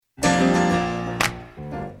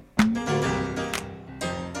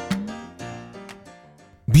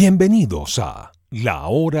Bienvenidos a La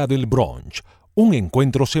Hora del Brunch, un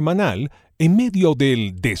encuentro semanal en medio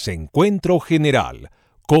del desencuentro general,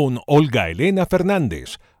 con Olga Elena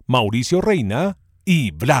Fernández, Mauricio Reina y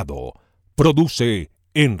Vlado. Produce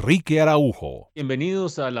Enrique Araujo.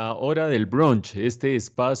 Bienvenidos a La Hora del Brunch, este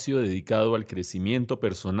espacio dedicado al crecimiento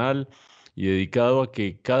personal y dedicado a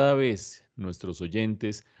que cada vez nuestros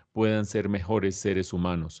oyentes puedan ser mejores seres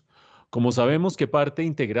humanos. Como sabemos que parte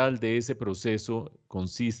integral de ese proceso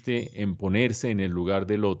consiste en ponerse en el lugar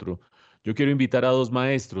del otro, yo quiero invitar a dos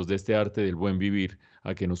maestros de este arte del buen vivir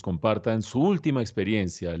a que nos compartan su última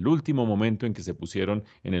experiencia, el último momento en que se pusieron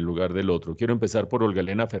en el lugar del otro. Quiero empezar por Olga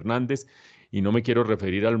Elena Fernández y no me quiero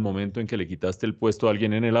referir al momento en que le quitaste el puesto a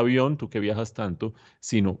alguien en el avión, tú que viajas tanto,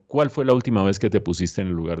 sino cuál fue la última vez que te pusiste en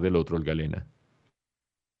el lugar del otro, Olga Elena.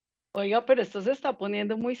 Oiga, pero esto se está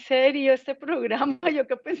poniendo muy serio, este programa. Yo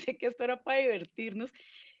que pensé que esto era para divertirnos.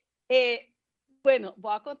 Eh, bueno,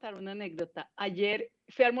 voy a contar una anécdota. Ayer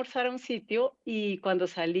fui a almorzar a un sitio y cuando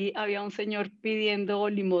salí había un señor pidiendo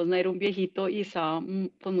limosna, era un viejito y estaba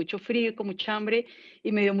con mucho frío, con mucha hambre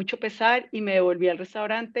y me dio mucho pesar y me devolví al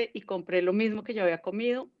restaurante y compré lo mismo que yo había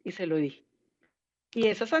comido y se lo di. Y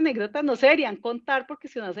esas anécdotas no se deberían contar porque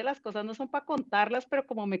si uno hace las cosas no son para contarlas, pero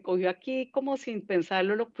como me cogió aquí como sin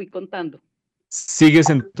pensarlo, lo fui contando. ¿Sigues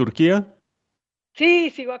en Turquía? Sí,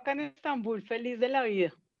 sigo acá en Estambul, feliz de la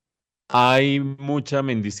vida. ¿Hay mucha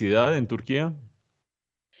mendicidad en Turquía?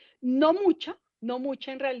 No mucha, no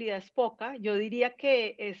mucha, en realidad es poca. Yo diría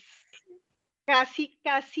que es casi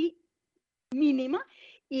mínima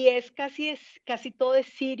y casi todo de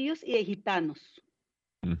sirios y de gitanos,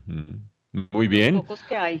 Ujú. Muy los bien. pocos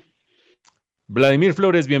que hay. Vladimir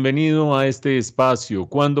Flores, bienvenido a este espacio.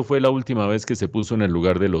 ¿Cuándo fue la última vez que se puso en el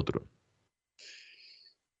lugar del otro?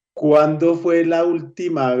 ¿Cuándo fue la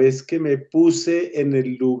última vez que me puse en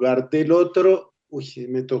el lugar del otro? Uy,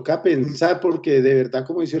 me toca pensar porque de verdad,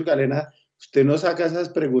 como dice Galena, usted no saca esas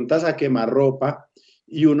preguntas a quemarropa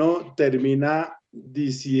y uno termina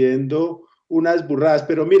diciendo unas burradas.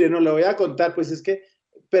 Pero mire, no le voy a contar, pues es que,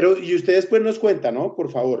 pero y usted después nos cuenta, ¿no? Por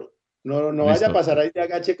favor, no vaya a Listo, pasar ahí de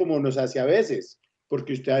agache como nos hace a veces,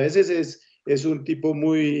 porque usted a veces es un tipo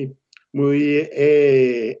muy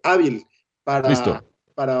hábil listo.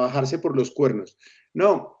 para bajarse por los cuernos.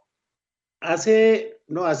 No, hace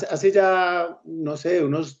ya, no sé,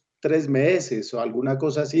 unos 3 meses o alguna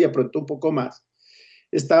cosa así, de pronto un poco más.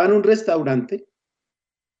 Estaba en un restaurante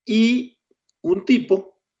y un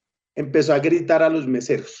tipo empezó a gritar a los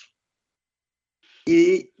meseros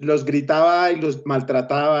y los gritaba y los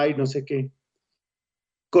maltrataba y no sé qué,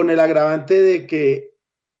 con el agravante de que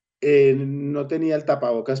no tenía el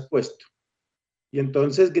tapabocas puesto. Y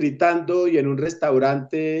entonces gritando y en un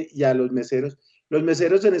restaurante y a los meseros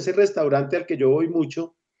en ese restaurante al que yo voy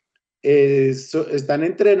mucho, están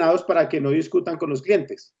entrenados para que no discutan con los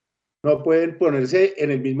clientes. No pueden ponerse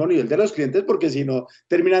en el mismo nivel de los clientes porque si no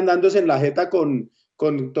terminan dándose en la jeta con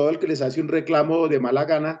todo el que les hace un reclamo de mala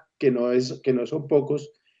gana, que no son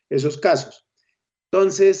pocos esos casos.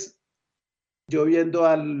 Entonces, yo viendo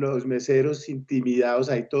a los meseros intimidados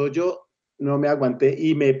ahí todo, yo no me aguanté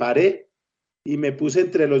y me paré y me puse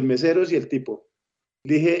entre los meseros y el tipo.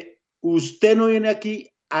 Dije, usted no viene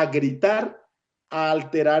aquí a gritar, a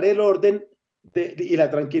alterar el orden y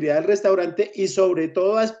la tranquilidad del restaurante y sobre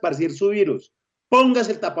todo a esparcir su virus.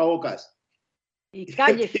 Póngase el tapabocas. Y Y el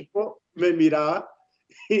cállese. tipo me miraba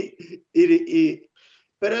y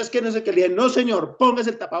pero es que no sé qué, le dije, no señor,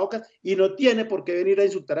 póngase el tapabocas y no tiene por qué venir a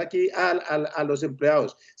insultar aquí a los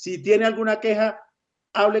empleados. Si tiene alguna queja,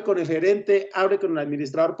 hable con el gerente, hable con el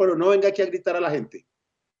administrador, pero no venga aquí a gritar a la gente.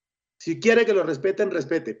 Si quiere que lo respeten,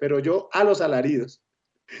 respete, pero yo a los alaridos.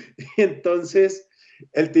 Y entonces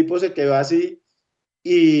el tipo se quedó así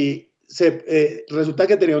y resulta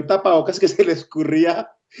que tenía un tapabocas que se le escurría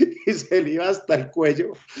y se le iba hasta el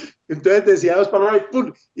cuello. Entonces decía dos palabras y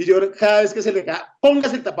 ¡pum! Y yo cada vez que se le caía,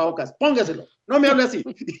 póngase el tapabocas, póngaselo, no me hable así.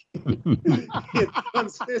 Y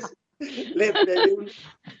entonces le pegué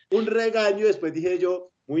un regaño, después dije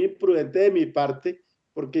yo, muy imprudente de mi parte,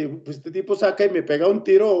 porque pues, este tipo saca y me pega un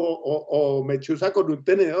tiro o me chuza con un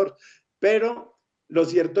tenedor. Pero lo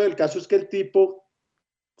cierto del caso es que el tipo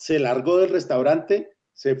se largó del restaurante,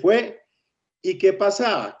 se fue, ¿y qué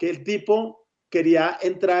pasaba? Que el tipo quería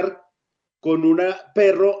entrar con un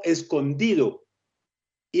perro escondido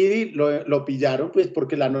y lo pillaron, pues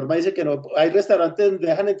porque la norma dice que no, hay restaurantes donde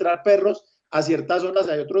dejan entrar perros a ciertas zonas,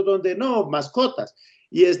 hay otros donde no, mascotas.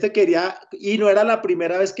 Y este quería, y no era la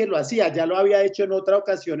primera vez que lo hacía, ya lo había hecho en otra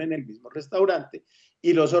ocasión en el mismo restaurante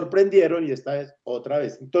y lo sorprendieron y esta vez otra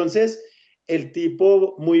vez. Entonces, el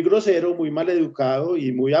tipo muy grosero, muy maleducado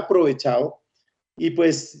y muy aprovechado, Y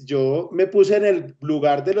pues yo me puse en el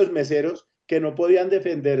lugar de los meseros que no podían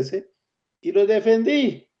defenderse y los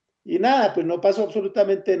defendí. Y nada, pues no pasó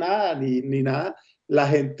absolutamente nada, ni nada. La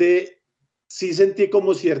gente sí sentí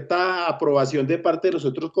como cierta aprobación de parte de los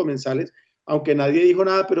otros comensales, aunque nadie dijo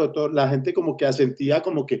nada, pero la gente como que asentía,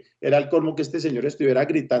 como que era el colmo que este señor estuviera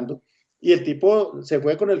gritando. Y el tipo se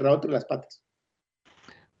fue con el rabo entre las patas.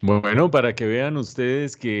 Bueno, para que vean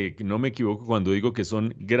ustedes que no me equivoco cuando digo que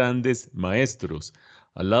son grandes maestros.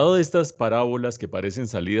 Al lado de estas parábolas que parecen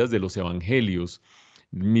salidas de los evangelios,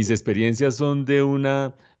 mis experiencias son de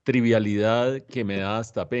una trivialidad que me da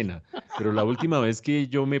hasta pena. Pero la última vez que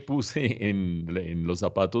yo me puse en los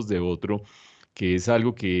zapatos de otro, que es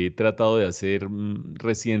algo que he tratado de hacer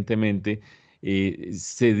recientemente,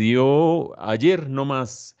 se dio ayer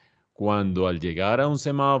nomás cuando al llegar a un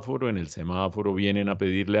semáforo, en el semáforo vienen a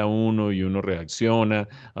pedirle a uno y uno reacciona,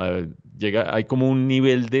 hay como un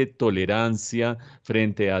nivel de tolerancia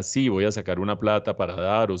frente a sí, voy a sacar una plata para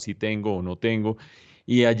dar o si tengo o no tengo.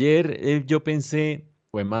 Y ayer yo pensé,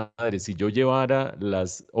 pues madre, si yo llevara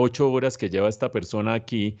las 8 horas que lleva esta persona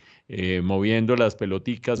aquí, moviendo las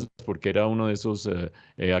peloticas, porque era uno de esos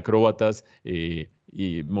acróbatas,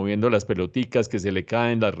 y moviendo las peloticas que se le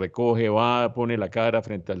caen, las recoge, va, pone la cara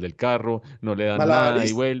frente al del carro, no le dan nada y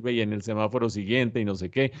Malabarista. vuelve y en el semáforo siguiente y no sé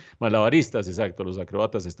qué. Malabaristas, exacto, los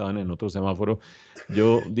acróbatas estaban en otro semáforo.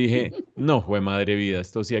 Yo dije, no, fue madre vida,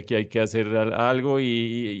 esto sí aquí hay que hacer algo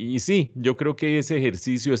y sí, yo creo que ese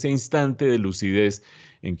ejercicio, ese instante de lucidez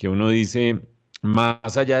en que uno dice,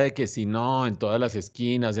 más allá de que si no, en todas las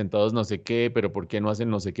esquinas, en todos no sé qué, pero ¿por qué no hacen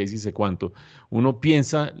no sé qué y si sé cuánto? Uno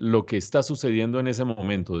piensa lo que está sucediendo en ese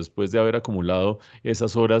momento, después de haber acumulado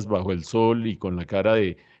esas horas bajo el sol y con la cara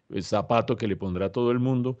de zapato que le pondrá todo el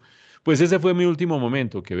mundo. Pues ese fue mi último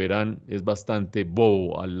momento, que verán, es bastante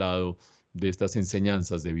bobo al lado de estas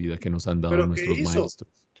enseñanzas de vida que nos han dado ¿Pero qué nuestros hizo? maestros.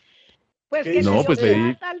 Pues ¿Qué que hizo le No, dio pues usted?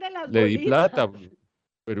 plata al de las le di bolitas. plata,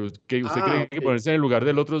 pero ¿qué, usted Ah, cree que ok. ponerse en el lugar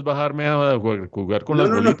del otro es bajarme a jugar con No,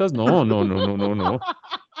 las no, no. bolitas? No, no, no, no, no, no, no, no,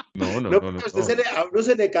 No, no, no, porque no. a uno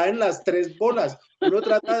se le caen las tres bolas.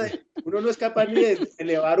 Uno no es capaz ni de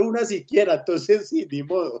elevar una siquiera, entonces sí, ni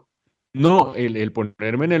modo. No, el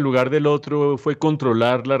ponerme en el lugar del otro fue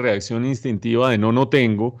controlar la reacción instintiva de no, no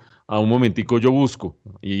tengo, a un momentico yo busco.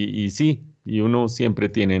 Y sí, y uno siempre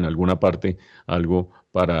tiene en alguna parte algo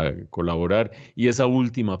para colaborar. Y esa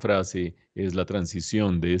última frase es la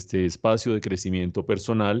transición de este espacio de crecimiento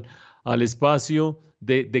personal al espacio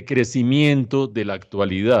de crecimiento de la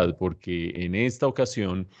actualidad, porque en esta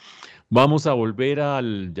ocasión vamos a volver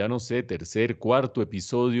al, ya no sé, tercer, cuarto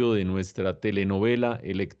episodio de nuestra telenovela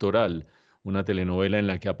electoral, una telenovela en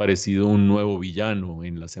la que ha aparecido un nuevo villano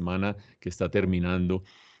en la semana que está terminando.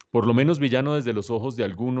 Por lo menos villano desde los ojos de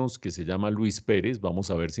algunos, que se llama Luis Pérez. Vamos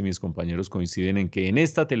a ver si mis compañeros coinciden en que en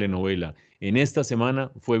esta telenovela, en esta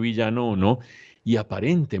semana, fue villano o no, y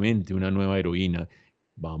aparentemente una nueva heroína.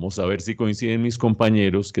 Vamos a ver si coinciden mis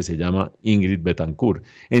compañeros, que se llama Ingrid Betancourt,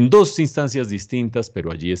 en dos instancias distintas,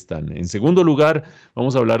 pero allí están. En segundo lugar,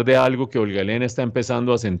 vamos a hablar de algo que Olga Elena está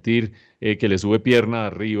empezando a sentir, que le sube pierna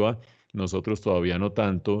arriba, nosotros todavía no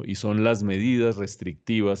tanto, y son las medidas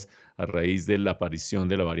restrictivas a raíz de la aparición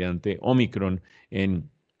de la variante Ómicron en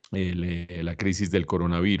la crisis del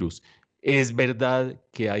coronavirus. Es verdad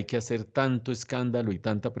que hay que hacer tanto escándalo y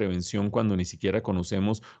tanta prevención cuando ni siquiera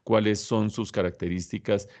conocemos cuáles son sus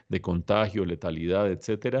características de contagio, letalidad,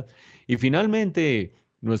 etcétera. Y finalmente,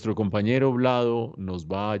 nuestro compañero Vlado nos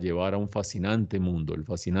va a llevar a un fascinante mundo, el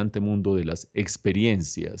fascinante mundo de las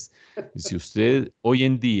experiencias. Si usted hoy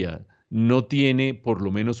en día no tiene por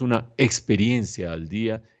lo menos una experiencia al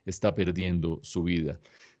día, está perdiendo su vida.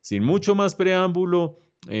 Sin mucho más preámbulo,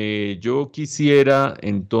 yo quisiera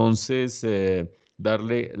entonces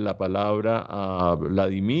darle la palabra a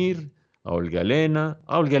Vladimir, a Olga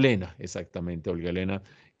Elena, exactamente, a Olga Elena,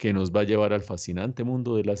 que nos va a llevar al fascinante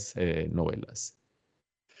mundo de las novelas.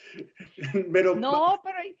 Pero No,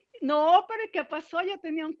 pero, no, pero ¿qué pasó? Yo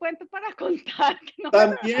tenía un cuento para contar que no me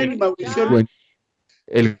lo también, dejaron Mauricio, echar.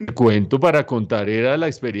 El cuento para contar era la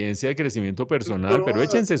experiencia de crecimiento personal, pero no,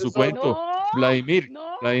 échense su eso, cuento. No, Vladimir,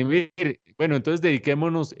 no. Vladimir, bueno, entonces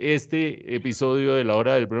dediquémonos este episodio de la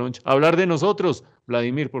hora del brunch a hablar de nosotros.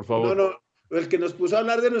 Vladimir, por no, favor. no, el que nos puso a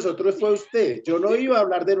hablar de nosotros fue usted. Yo no iba a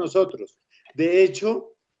hablar de nosotros. De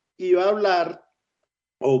hecho, iba a hablar,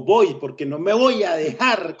 o voy, porque no me voy a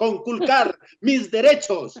dejar conculcar mis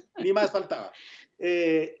derechos, ni más faltaba.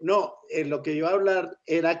 No, lo que iba a hablar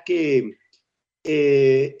era que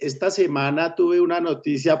esta semana tuve una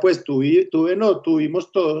noticia, pues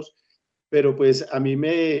tuvimos todos, pero pues a mí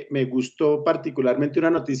me gustó particularmente una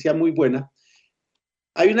noticia muy buena,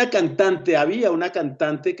 había una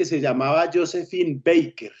cantante que se llamaba Josephine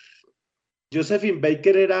Baker. Josephine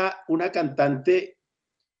Baker era una cantante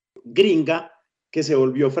gringa que se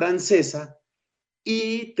volvió francesa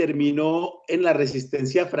y terminó en la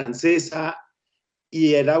resistencia francesa,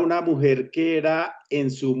 y era una mujer que era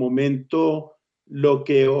en su momento lo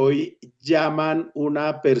que hoy llaman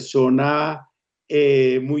una persona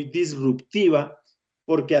muy disruptiva,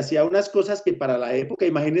 porque hacía unas cosas que para la época,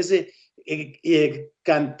 imagínense,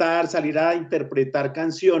 cantar, salir a interpretar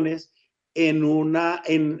canciones en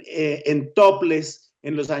topless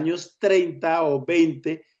en los años 30 o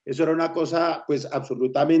 20. Eso era una cosa pues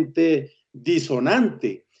absolutamente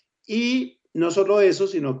disonante. Y no solo eso,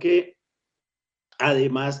 sino que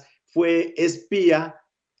además fue espía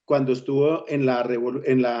cuando estuvo en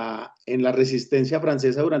la resistencia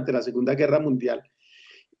francesa durante la Segunda Guerra Mundial.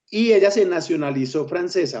 Y ella se nacionalizó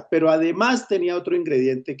francesa, pero además tenía otro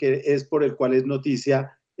ingrediente que es por el cual es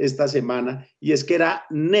noticia esta semana, y es que era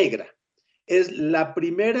negra. Es la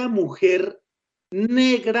primera mujer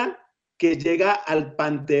negra que llega al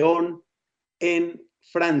Panteón en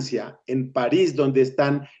Francia, en París, donde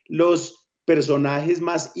están los personajes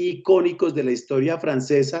más icónicos de la historia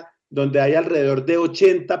francesa, donde hay alrededor de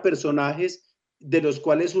 80 personajes, de los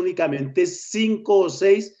cuales únicamente 5 o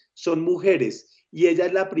 6 son mujeres. Y ella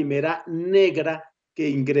es la primera negra que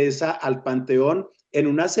ingresa al Panteón en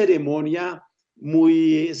una ceremonia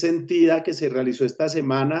muy sentida que se realizó esta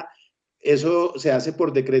semana. Eso se hace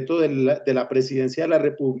por decreto de la Presidencia de la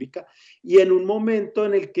República, y en un momento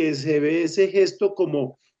en el que se ve ese gesto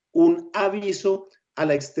como un aviso a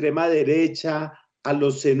la extrema derecha, a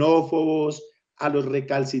los xenófobos, a los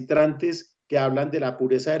recalcitrantes que hablan de la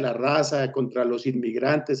pureza de la raza, contra los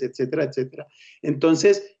inmigrantes, etcétera, etcétera.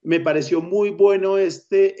 Entonces, me pareció muy bueno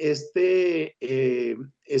este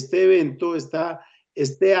evento,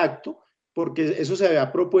 este acto, porque eso se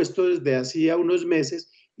había propuesto desde hacía unos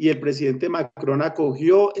meses, y el presidente Macron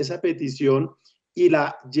acogió esa petición y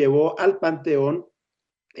la llevó al Panteón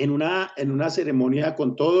en una ceremonia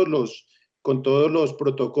con todos los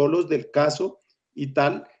protocolos del caso y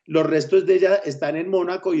tal. Los restos de ella están en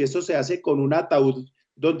Mónaco, y eso se hace con un ataúd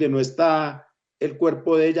donde no está el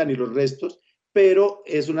cuerpo de ella ni los restos, pero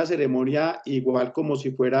es una ceremonia igual como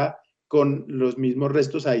si fuera con los mismos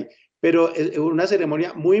restos ahí. Pero es una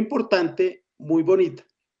ceremonia muy importante, muy bonita.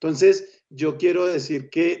 Entonces, yo quiero decir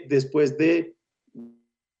que después de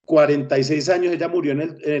 46 años, ella murió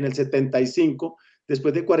en el 75,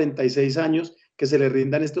 después de 46 años, que se le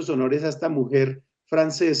rindan estos honores a esta mujer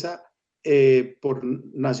francesa por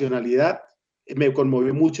nacionalidad, me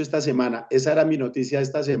conmovió mucho esta semana. Esa era mi noticia de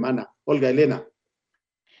esta semana. Olga Elena.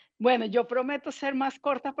 Bueno, yo prometo ser más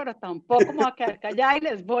corta, pero tampoco me voy a quedar callada y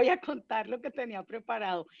les voy a contar lo que tenía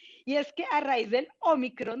preparado. Y es que a raíz del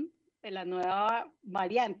Ómicron, de la nueva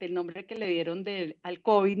variante, el nombre que le dieron al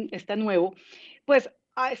COVID, este nuevo, pues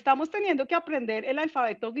estamos teniendo que aprender el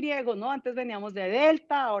alfabeto griego, ¿no? Antes veníamos de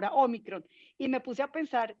Delta, ahora Ómicron. Y me puse a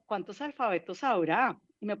pensar, ¿cuántos alfabetos habrá?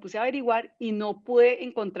 Y me puse a averiguar y no pude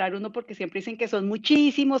encontrar uno, porque siempre dicen que son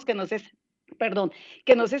muchísimos, que no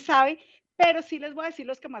se sabe, pero sí les voy a decir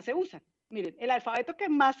los que más se usan. Miren, el alfabeto que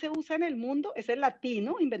más se usa en el mundo es el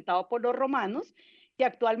latino, inventado por los romanos, y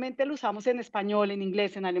actualmente lo usamos en español, en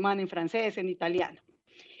inglés, en alemán, en francés, en italiano.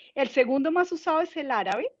 El segundo más usado es el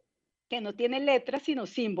árabe, que no tiene letras sino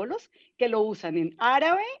símbolos, que lo usan en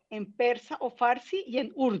árabe, en persa o farsi y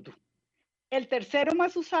en urdu. El tercero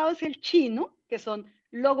más usado es el chino, que son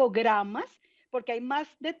logogramas, porque hay más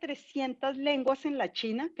de 300 lenguas en la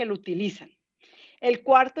China que lo utilizan. El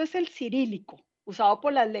cuarto es el cirílico, usado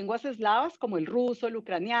por las lenguas eslavas como el ruso, el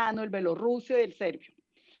ucraniano, el belorruso y el serbio.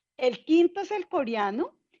 El quinto es el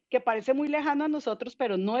coreano, que parece muy lejano a nosotros,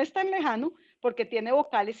 pero no es tan lejano porque tiene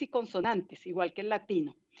vocales y consonantes, igual que el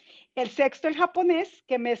latino. El sexto, el japonés,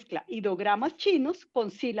 que mezcla ideogramas chinos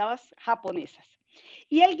con sílabas japonesas.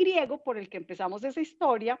 Y el griego, por el que empezamos esa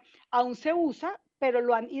historia, aún se usa, pero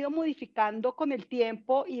lo han ido modificando con el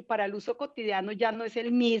tiempo, y para el uso cotidiano ya no es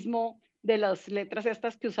el mismo de las letras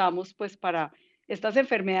estas que usamos pues para estas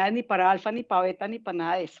enfermedades, ni para alfa, ni para beta, ni para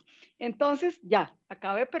nada de eso. Entonces ya,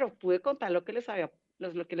 acabé, pero pude contar lo que les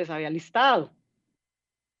había listado.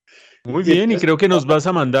 Muy bien, y creo que nos vas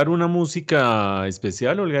a mandar una música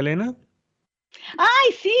especial, Olga Elena.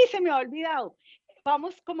 ¡Ay, sí! Se me ha olvidado.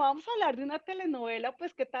 Como vamos a hablar de una telenovela,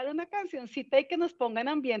 pues qué tal una cancioncita y que nos ponga en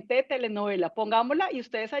ambiente de telenovela. Pongámosla y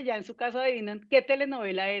ustedes allá en su casa adivinen qué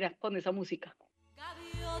telenovela era con esa música.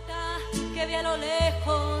 Gaviota que de a lo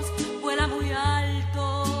lejos vuela muy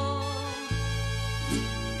alto.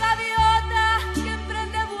 Gaviota que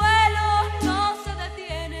emprende vuelo, no se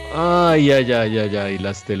detiene. Ay, ay, ay, ay, ay,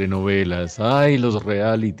 las telenovelas, ay, los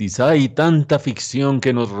realities, ay, tanta ficción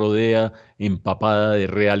que nos rodea empapada de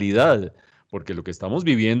realidad, porque lo que estamos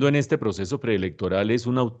viviendo en este proceso preelectoral es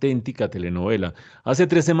una auténtica telenovela. Hace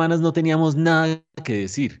 3 semanas no teníamos nada que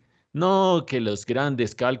decir, no, que los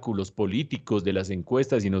grandes cálculos políticos de las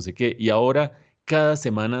encuestas y no sé qué, y ahora cada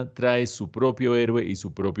semana trae su propio héroe y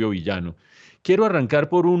su propio villano. Quiero arrancar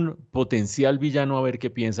por un potencial villano a ver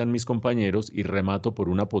qué piensan mis compañeros y remato por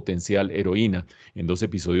una potencial heroína en 2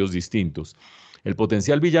 episodios distintos. El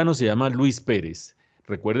potencial villano se llama Luis Pérez.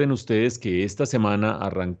 Recuerden ustedes que esta semana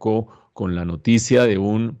arrancó con la noticia de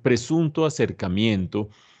un presunto acercamiento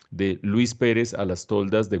de Luis Pérez a las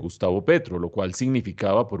toldas de Gustavo Petro, lo cual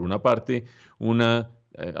significaba, por una parte, una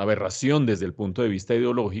aberración desde el punto de vista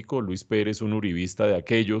ideológico. Luis Pérez, un uribista de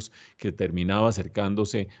aquellos que terminaba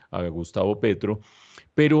acercándose a Gustavo Petro,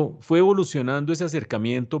 pero fue evolucionando ese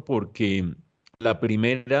acercamiento porque la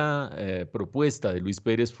primera propuesta de Luis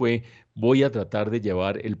Pérez fue: voy a tratar de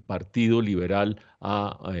llevar el Partido Liberal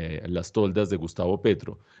a las toldas de Gustavo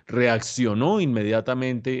Petro. Reaccionó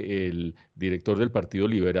inmediatamente el director del Partido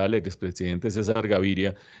Liberal, el expresidente César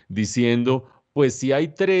Gaviria, diciendo: pues si hay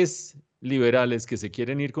 3 liberales que se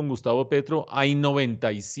quieren ir con Gustavo Petro, hay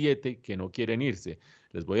 97 que no quieren irse.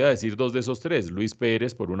 Les voy a decir 2 de esos 3: Luis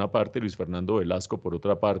Pérez por una parte, Luis Fernando Velasco por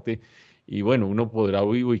otra parte. Y bueno, uno podrá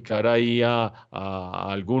ubicar ahí a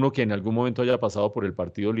alguno que en algún momento haya pasado por el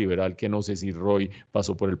Partido Liberal, que no sé si Roy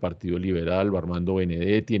pasó por el Partido Liberal o Armando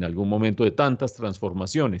Benedetti en algún momento de tantas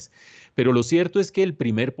transformaciones. Pero lo cierto es que el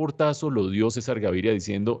primer portazo lo dio César Gaviria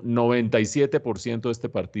diciendo: 97% de este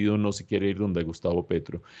partido no se quiere ir donde Gustavo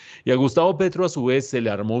Petro. Y a Gustavo Petro a su vez se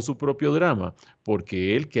le armó su propio drama,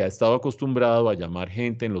 porque él, que ha estado acostumbrado a llamar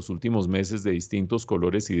gente en los últimos meses de distintos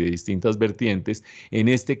colores y de distintas vertientes, en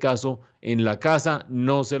este caso en la casa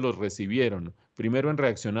no se los recibieron. Primero en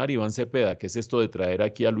reaccionar Iván Cepeda: ¿qué es esto de traer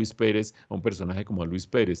aquí a Luis Pérez, a un personaje como a Luis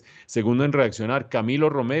Pérez? Segundo en reaccionar Camilo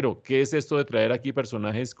Romero: ¿qué es esto de traer aquí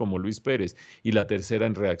personajes como Luis Pérez? Y la tercera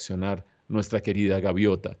en reaccionar, nuestra querida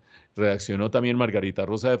Gaviota. Reaccionó también Margarita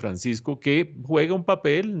Rosa de Francisco, que juega un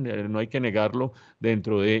papel, no hay que negarlo,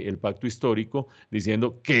 dentro del pacto histórico,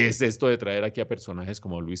 diciendo: ¿qué es esto de traer aquí a personajes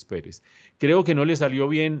como Luis Pérez? Creo que no le salió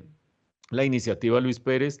bien la iniciativa a Luis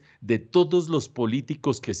Pérez. De todos los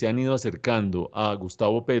políticos que se han ido acercando a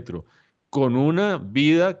Gustavo Petro, con una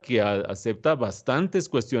vida que acepta bastantes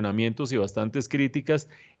cuestionamientos y bastantes críticas,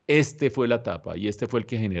 este fue la tapa y este fue el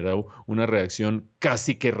que generó una reacción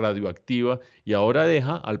casi que radioactiva, y ahora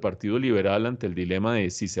deja al Partido Liberal ante el dilema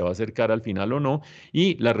de si se va a acercar al final o no,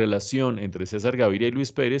 y la relación entre César Gaviria y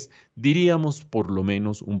Luis Pérez, diríamos por lo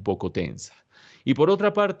menos un poco tensa. Y por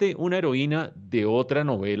otra parte, una heroína de otra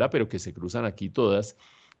novela, pero que se cruzan aquí todas,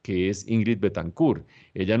 que es Ingrid Betancourt.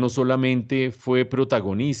 Ella no solamente fue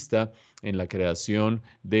protagonista en la creación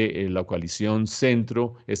de la coalición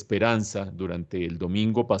Centro Esperanza durante el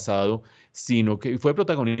domingo pasado, sino que fue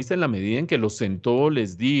protagonista en la medida en que los sentó,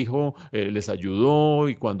 les dijo, les ayudó,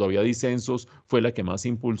 y cuando había disensos fue la que más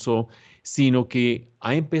impulsó, sino que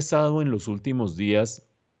ha empezado en los últimos días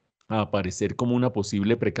a aparecer como una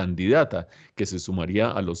posible precandidata que se sumaría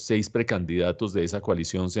a los 6 precandidatos de esa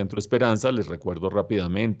coalición Centro Esperanza. Les recuerdo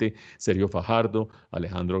rápidamente: Sergio Fajardo,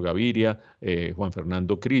 Alejandro Gaviria, Juan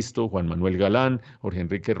Fernando Cristo, Juan Manuel Galán, Jorge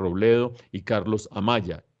Enrique Robledo y Carlos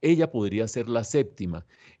Amaya. Ella podría ser la séptima.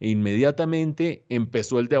 E inmediatamente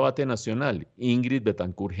empezó el debate nacional. Ingrid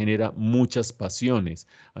Betancourt genera muchas pasiones.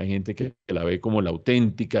 Hay gente que la ve como la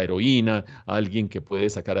auténtica heroína, alguien que puede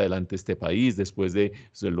sacar adelante este país después de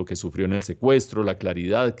lo que sufrió en el secuestro, la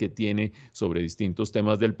claridad que tiene sobre distintos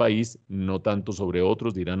temas del país, no tanto sobre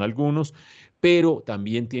otros, dirán algunos, pero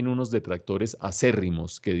también tiene unos detractores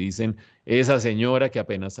acérrimos que dicen: esa señora que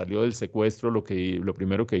apenas salió del secuestro, lo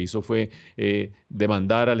primero que hizo fue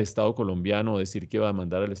demandar al Estado colombiano, decir que iba a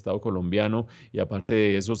demandar al Estado colombiano, y aparte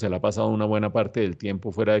de eso se la ha pasado una buena parte del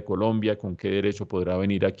tiempo fuera de Colombia. ¿Con qué derecho podrá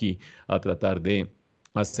venir aquí a tratar de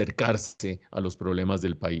acercarse a los problemas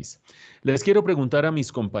del país? Les quiero preguntar a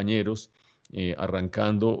mis compañeros,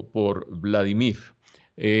 arrancando por Vladimir.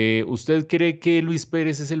 ¿Usted cree que Luis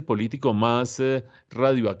Pérez es el político más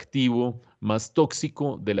radioactivo, más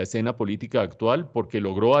tóxico de la escena política actual? Porque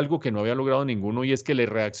logró algo que no había logrado ninguno, y es que le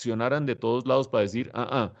reaccionaran de todos lados para decir: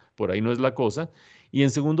 por ahí no es la cosa. Y en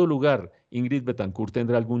segundo lugar, ¿Ingrid Betancourt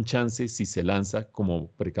tendrá algún chance si se lanza como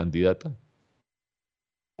precandidata?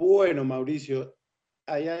 Bueno, Mauricio,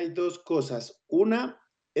 ahí hay dos cosas. Una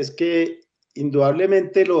es que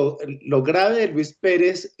indudablemente lo grave de Luis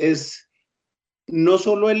Pérez es no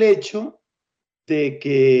solo el hecho de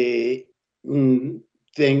que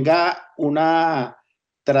tenga una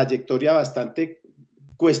trayectoria bastante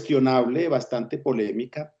cuestionable, bastante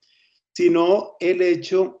polémica, sino el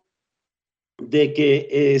hecho de que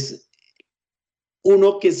es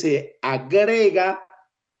uno que se agrega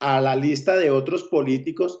a la lista de otros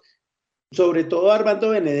políticos, sobre todo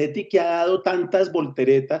Armando Benedetti, que ha dado tantas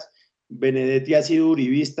volteretas. Benedetti ha sido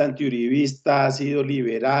uribista, antiuribista, ha sido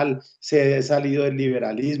liberal, se ha salido del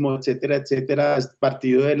liberalismo, etcétera, etcétera,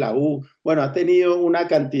 partido de la U. Bueno, ha tenido una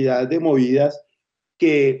cantidad de movidas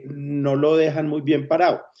que no lo dejan muy bien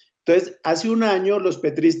parado. Entonces, hace un año los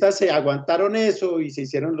petristas se aguantaron eso y se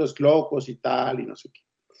hicieron los locos y tal, y no sé qué.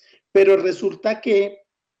 Pero resulta que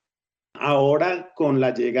ahora con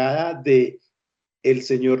la llegada de el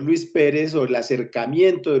señor Luis Pérez o el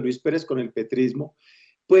acercamiento de Luis Pérez con el petrismo,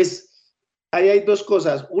 pues ahí hay dos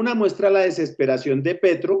cosas. Una muestra la desesperación de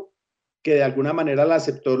Petro, que de alguna manera la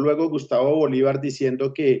aceptó luego Gustavo Bolívar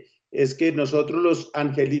diciendo que es que nosotros los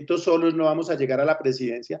angelitos solos no vamos a llegar a la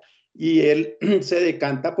presidencia, y él se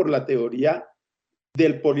decanta por la teoría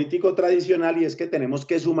del político tradicional, y es que tenemos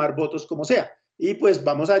que sumar votos como sea, y pues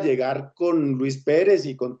vamos a llegar con Luis Pérez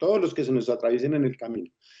y con todos los que se nos atraviesen en el camino.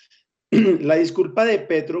 La disculpa de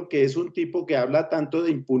Petro, que es un tipo que habla tanto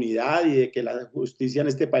de impunidad y de que la justicia en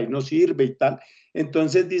este país no sirve y tal,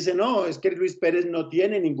 entonces dice, no, es que Luis Pérez no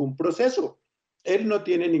tiene ningún proceso, él no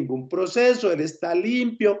tiene ningún proceso, él está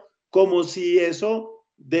limpio, como si eso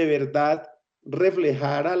de verdad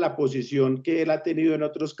reflejara la posición que él ha tenido en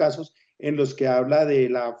otros casos en los que habla de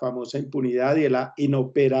la famosa impunidad y de la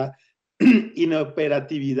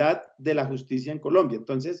inoperatividad de la justicia en Colombia.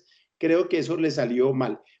 Entonces, creo que eso le salió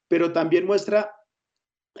mal, pero también muestra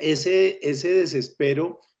ese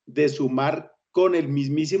desespero de sumar con el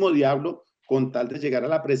mismísimo diablo con tal de llegar a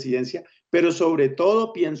la presidencia, pero sobre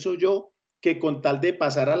todo pienso yo que con tal de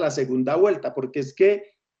pasar a la segunda vuelta, porque es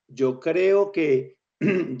que yo creo que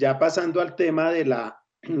ya pasando al tema de la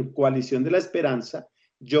coalición de la esperanza,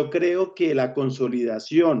 yo creo que la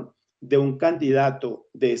consolidación de un candidato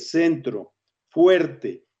de centro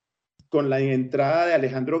fuerte, con la entrada de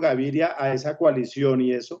Alejandro Gaviria a esa coalición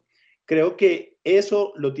y eso, creo que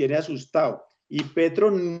eso lo tiene asustado. Y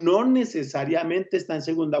Petro no necesariamente está en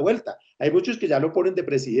segunda vuelta. Hay muchos que ya lo ponen de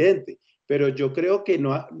presidente, pero yo creo que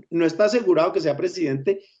no está asegurado que sea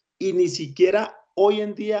presidente, y ni siquiera hoy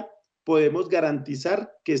en día podemos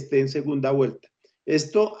garantizar que esté en segunda vuelta.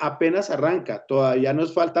 Esto apenas arranca, todavía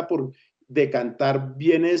nos falta por decantar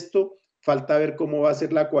bien esto, falta ver cómo va a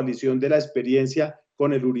ser la coalición de la experiencia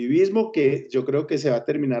con el uribismo, que yo creo que se va a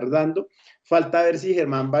terminar dando. Falta ver si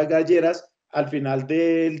Germán Vargas Lleras al final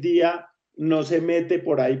del día no se mete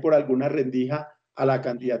por ahí por alguna rendija a la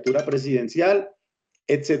candidatura presidencial,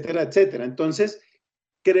 etcétera, etcétera. Entonces,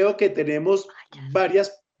 creo que tenemos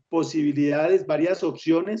varias posibilidades, varias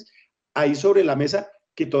opciones ahí sobre la mesa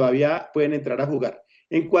que todavía pueden entrar a jugar.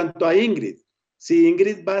 En cuanto a Ingrid, si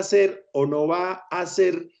Ingrid va a ser o no va a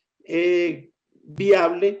ser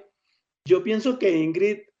viable, yo pienso que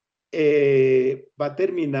Ingrid va a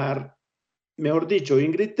terminar, mejor dicho,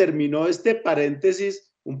 Ingrid terminó este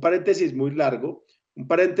paréntesis, un paréntesis muy largo, un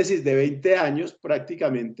paréntesis de 20 años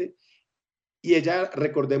prácticamente, y ella,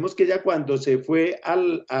 recordemos que ella cuando se fue a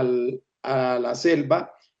la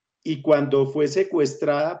selva y cuando fue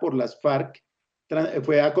secuestrada por las FARC,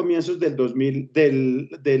 fue a comienzos del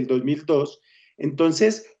 2002,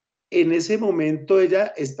 entonces en ese momento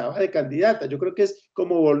ella estaba de candidata. Yo creo que es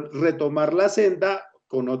como retomar la senda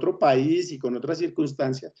con otro país y con otras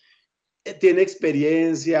circunstancias. Tiene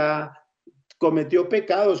experiencia, cometió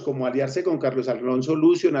pecados como aliarse con Carlos Alonso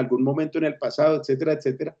Lucio en algún momento en el pasado, etcétera,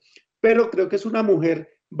 etcétera, pero creo que es una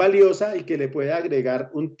mujer valiosa y que le puede agregar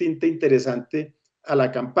un tinte interesante a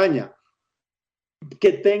la campaña.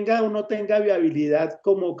 Que tenga o no tenga viabilidad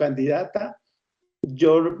como candidata,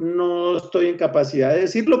 yo no estoy en capacidad de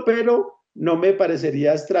decirlo, pero no me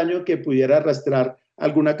parecería extraño que pudiera arrastrar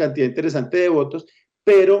alguna cantidad interesante de votos,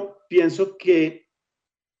 pero pienso que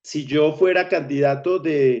si yo fuera candidato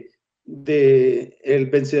de el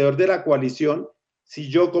vencedor de la coalición,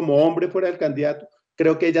 si yo como hombre fuera el candidato,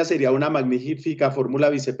 creo que ella sería una magnífica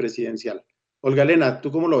fórmula vicepresidencial. Olga Elena,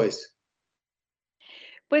 ¿tú cómo lo ves?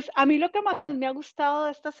 Pues a mí lo que más me ha gustado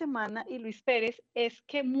de esta semana y Luis Pérez es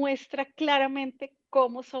que muestra claramente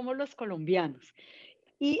cómo somos los colombianos.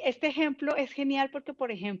 Y este ejemplo es genial porque, por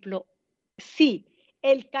ejemplo, sí,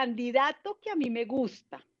 el candidato que a mí me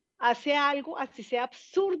gusta hace algo, así sea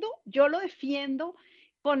absurdo, yo lo defiendo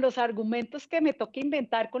con los argumentos que me toque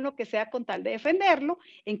inventar, con lo que sea, con tal de defenderlo.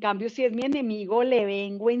 En cambio, si es mi enemigo, le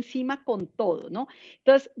vengo encima con todo, ¿no?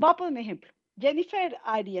 Entonces, voy a poner un ejemplo. Jennifer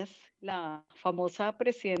Arias, la famosa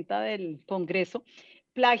presidenta del Congreso,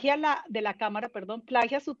 de la Cámara, perdón,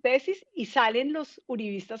 plagia su tesis y salen los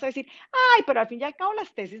uribistas a decir, ay, pero al fin y al cabo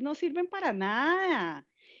las tesis no sirven para nada.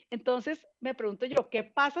 Entonces me pregunto yo, ¿qué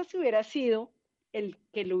pasa si hubiera sido el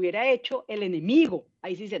que lo hubiera hecho el enemigo?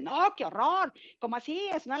 Ahí sí dicen, no, qué horror, ¿cómo así?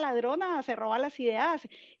 Es una ladrona, se roba las ideas,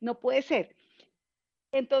 no puede ser.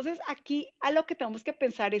 Entonces aquí a lo que tenemos que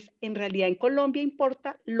pensar es, en realidad en Colombia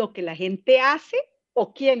importa lo que la gente hace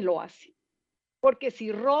o quién lo hace. Porque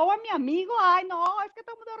si roba a mi amigo, ay, no, es que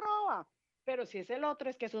todo el mundo roba. Pero si es el otro,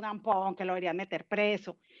 es que es un ampón, que lo deberían meter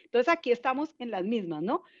preso. Entonces aquí estamos en las mismas,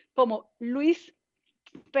 ¿no? Como Luis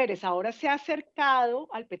Pérez ahora se ha acercado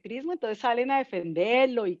al petrismo, entonces salen a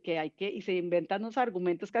defenderlo y se inventan unos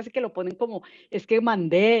argumentos casi que lo ponen como, es que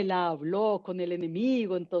Mandela habló con el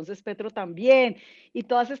enemigo, entonces Petro también, y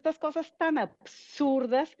todas estas cosas tan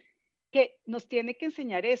absurdas que nos tiene que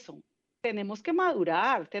enseñar eso. Tenemos que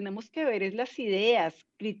madurar, tenemos que ver las ideas,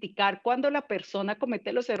 criticar cuando la persona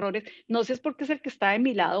comete los errores, no sé si es porque es el que está de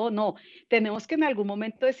mi lado o no. Tenemos que en algún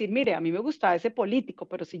momento decir, mire, a mí me gustaba ese político,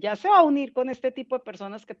 pero si ya se va a unir con este tipo de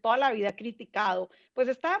personas que toda la vida ha criticado, pues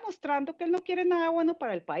está demostrando que él no quiere nada bueno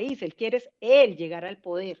para el país, él quiere él llegar al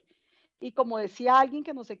poder. Y como decía alguien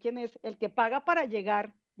que no sé quién es, el que paga para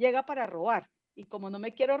llegar, llega para robar. Y como no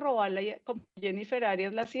me quiero robar como Jennifer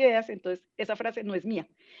Arias las ideas, entonces esa frase no es mía.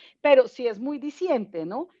 Pero sí es muy diciente,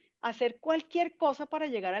 ¿no? Hacer cualquier cosa para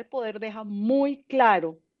llegar al poder deja muy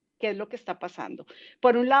claro qué es lo que está pasando.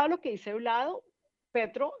 Por un lado, lo que dice Vlado,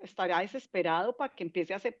 Petro estará desesperado para que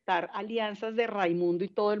empiece a aceptar alianzas de Raimundo y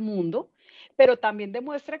todo el mundo, pero también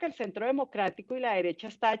demuestra que el centro democrático y la derecha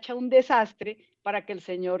está hecha un desastre para que el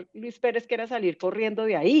señor Luis Pérez quiera salir corriendo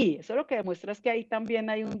de ahí. Eso lo que demuestra es que ahí también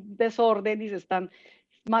hay un desorden y se están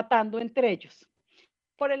matando entre ellos.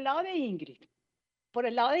 Por el lado de Ingrid,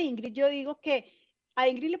 yo digo que a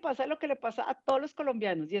Ingrid le pasa lo que le pasa a todos los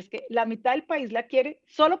colombianos, y es que la mitad del país la quiere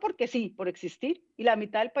solo porque sí, por existir, y la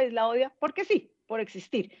mitad del país la odia porque sí, por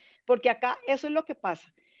existir, porque acá eso es lo que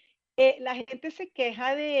pasa. La gente se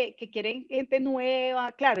queja de que quieren gente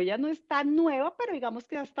nueva, claro, ella no es tan nueva, pero digamos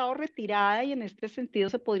que ha estado retirada y en este sentido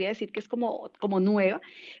se podría decir que es como nueva,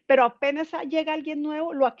 pero apenas llega alguien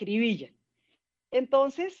nuevo, lo acribillan.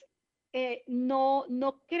 Entonces, no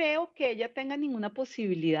creo que ella tenga ninguna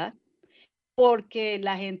posibilidad porque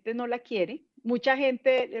la gente no la quiere. Mucha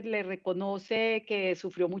gente le reconoce que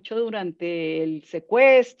sufrió mucho durante el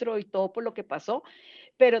secuestro y todo por lo que pasó,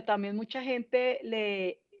 pero también mucha gente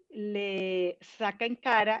le saca en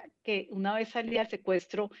cara que una vez salía del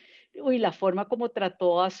secuestro, uy, la forma como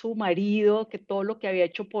trató a su marido, que todo lo que había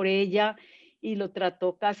hecho por ella, y lo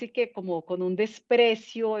trató casi que como con un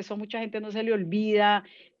desprecio, eso a mucha gente no se le olvida,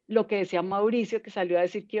 lo que decía Mauricio, que salió a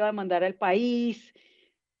decir que iba a mandar al país,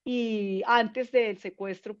 y antes del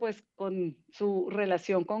secuestro, pues con su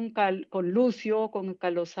relación con Lucio, con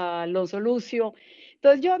Carlos Alonso Lucio.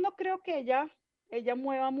 Entonces yo no creo que ella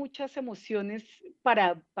mueva muchas emociones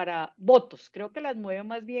para votos, creo que las mueve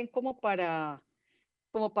más bien como para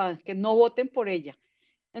que no voten por ella.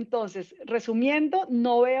 Entonces, resumiendo,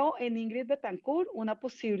 no veo en Ingrid Betancourt una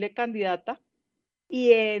posible candidata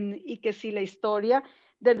y que si la historia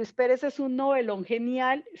de Luis Pérez es un novelón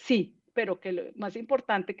genial, sí, pero que lo más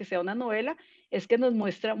importante que sea una novela es que nos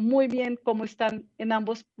muestra muy bien cómo están en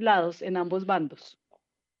ambos lados, en ambos bandos.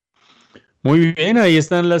 Muy bien, ahí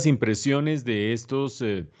están las impresiones de estos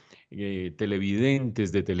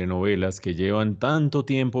televidentes de telenovelas que llevan tanto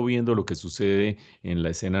tiempo viendo lo que sucede en la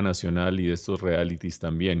escena nacional y de estos realities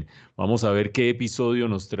también. Vamos a ver qué episodio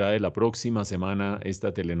nos trae la próxima semana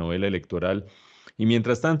esta telenovela electoral. Y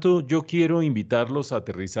mientras tanto, yo quiero invitarlos a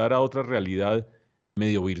aterrizar a otra realidad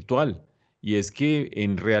medio virtual. Y es que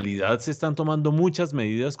en realidad se están tomando muchas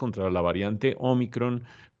medidas contra la variante Ómicron,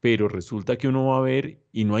 pero resulta que uno va a ver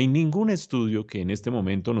y no hay ningún estudio que en este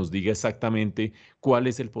momento nos diga exactamente cuál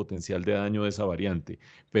es el potencial de daño de esa variante.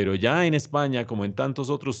 Pero ya en España, como en tantos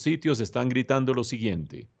otros sitios, están gritando lo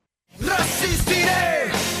siguiente. Resistiré,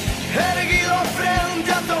 erguido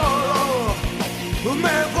frente a todo,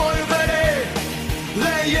 me volveré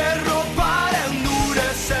de hierro para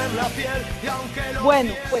endurecer la piel y aunque lo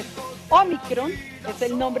Bueno, pues Ómicron es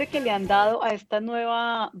el nombre que le han dado a esta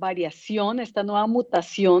nueva variación, esta nueva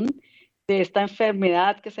mutación de esta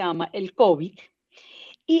enfermedad que se llama el COVID.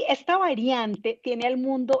 Y esta variante tiene al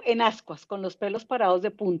mundo en ascuas, con los pelos parados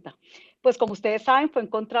de punta. Pues como ustedes saben, fue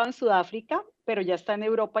encontrado en Sudáfrica, pero ya está en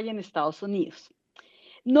Europa y en Estados Unidos.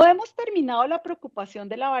 No hemos terminado la preocupación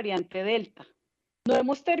de la variante Delta. No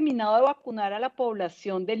hemos terminado de vacunar a la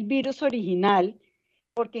población del virus original,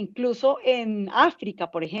 porque incluso en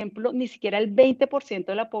África, por ejemplo, ni siquiera el 20%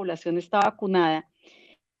 de la población está vacunada.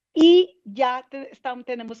 y ya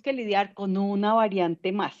tenemos que lidiar con una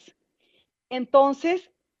variante más.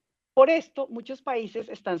 Entonces, por esto, muchos países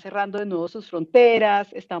están cerrando de nuevo sus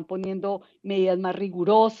fronteras, están poniendo medidas más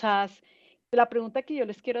rigurosas. La pregunta que yo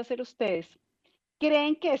les quiero hacer a ustedes,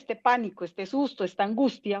 ¿creen que este pánico, este susto, esta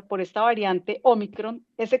angustia por esta variante Ómicron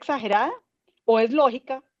es exagerada o es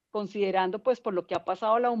lógica, considerando pues por lo que ha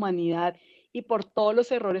pasado a la humanidad y por todos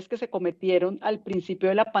los errores que se cometieron al principio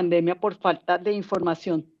de la pandemia por falta de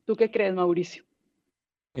información? ¿Tú qué crees, Mauricio?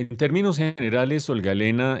 En términos generales, Olga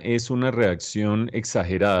Elena, es una reacción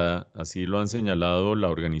exagerada, así lo han señalado la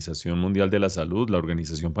Organización Mundial de la Salud, la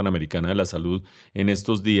Organización Panamericana de la Salud en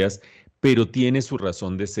estos días, pero tiene su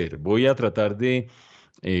razón de ser. Voy a tratar de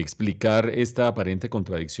explicar esta aparente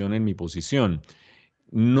contradicción en mi posición.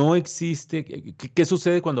 No existe. ¿Qué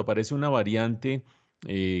sucede cuando aparece una variante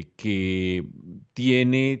que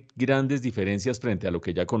tiene grandes diferencias frente a lo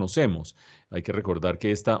que ya conocemos? Hay que recordar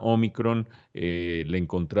que esta Omicron le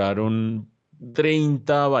encontraron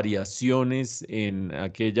 30 variaciones en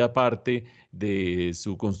aquella parte de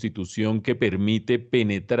su constitución que permite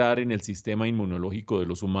penetrar en el sistema inmunológico de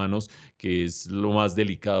los humanos, que es lo más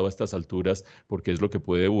delicado a estas alturas, porque es lo que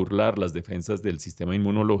puede burlar las defensas del sistema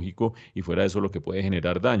inmunológico y fuera de eso lo que puede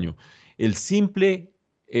generar daño. El simple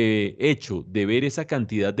hecho de ver esa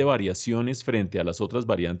cantidad de variaciones frente a las otras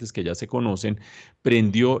variantes que ya se conocen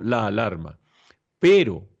prendió la alarma,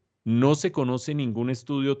 pero no se conoce ningún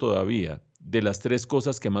estudio todavía de las tres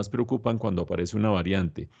cosas que más preocupan cuando aparece una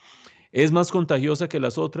variante. ¿Es más contagiosa que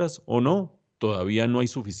las otras o no? Todavía no hay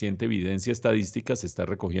suficiente evidencia estadística, se está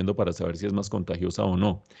recogiendo para saber si es más contagiosa o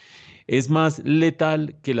no. ¿Es más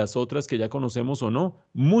letal que las otras que ya conocemos o no?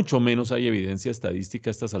 Mucho menos hay evidencia estadística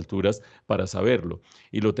a estas alturas para saberlo.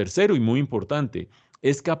 Y lo tercero y muy importante,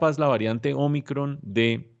 ¿es capaz la variante Omicron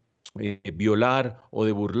de violar o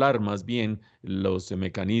de burlar más bien los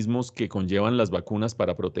mecanismos que conllevan las vacunas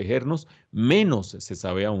para protegernos? Menos se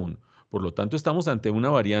sabe aún. Por lo tanto, estamos ante una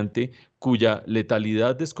variante cuya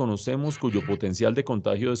letalidad desconocemos, cuyo potencial de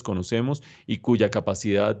contagio desconocemos y cuya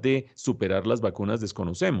capacidad de superar las vacunas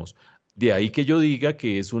desconocemos. De ahí que yo diga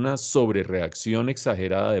que es una sobrereacción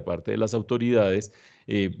exagerada de parte de las autoridades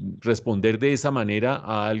responder de esa manera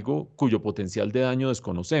a algo cuyo potencial de daño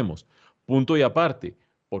desconocemos. Punto y aparte.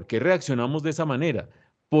 ¿Por qué reaccionamos de esa manera?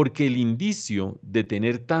 Porque el indicio de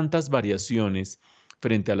tener tantas variaciones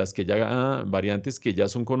frente a las que ya, variantes que ya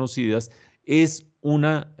son conocidas, es un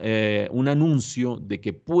anuncio de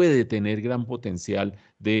que puede tener gran potencial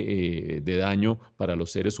de daño para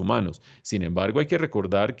los seres humanos. Sin embargo, hay que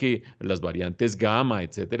recordar que las variantes gamma,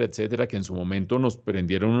 etcétera, que en su momento nos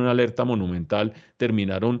prendieron una alerta monumental,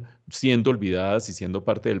 terminaron siendo olvidadas y siendo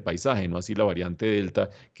parte del paisaje, no así la variante delta,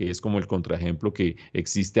 que es como el contraejemplo que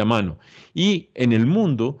existe a mano. Y en el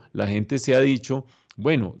mundo, la gente se ha dicho,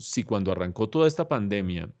 bueno, si cuando arrancó toda esta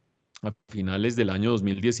pandemia, a finales del año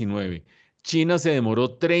 2019, China se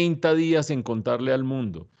demoró 30 días en contarle al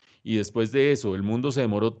mundo y después de eso el mundo se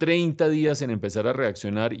demoró 30 días en empezar a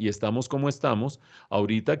reaccionar y estamos como estamos,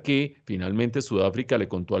 ahorita que finalmente Sudáfrica le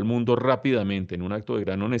contó al mundo rápidamente, en un acto de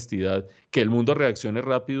gran honestidad, que el mundo reaccione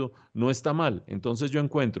rápido, no está mal. Entonces yo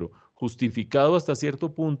encuentro justificado hasta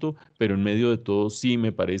cierto punto, pero en medio de todo sí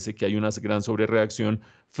me parece que hay una gran sobrereacción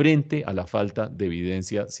frente a la falta de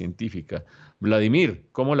evidencia científica. Vladimir,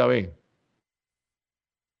 ¿cómo la ve?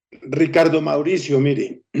 Ricardo Mauricio,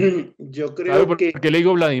 mire, yo ¿Sabe creo por que qué le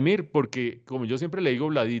digo Vladimir? Porque como yo siempre le digo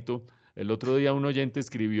Vladito, el otro día un oyente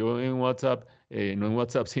escribió en WhatsApp, no en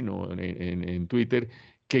WhatsApp, sino en Twitter,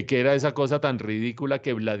 que era esa cosa tan ridícula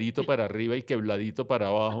que Vladito para arriba y que Vladito para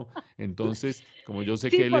abajo. Entonces, como yo sé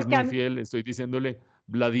Sí, que él es porque muy fiel, estoy diciéndole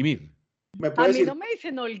Vladimir. me a puede mí no decir, me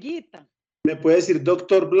dicen Olguita. me puede decir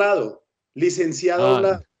doctor Blado, licenciado Ah,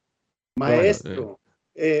 Blado, bueno, maestro,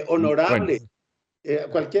 bueno, honorable,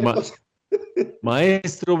 cualquier ma- cosa.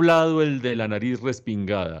 maestro Blado, el de la nariz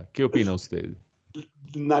respingada. ¿Qué opina usted?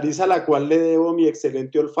 Nariz a la cual le debo mi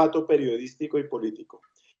excelente olfato periodístico y político.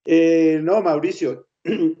 No, Mauricio,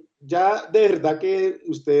 ya de verdad que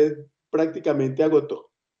usted prácticamente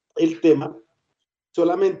agotó el tema.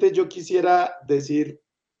 Solamente yo quisiera decir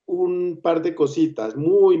un par de cositas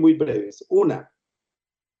muy, muy breves. Una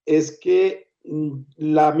es que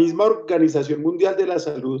la misma Organización Mundial de la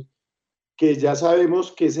Salud, que ya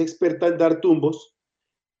sabemos que es experta en dar tumbos,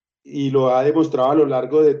 y lo ha demostrado a lo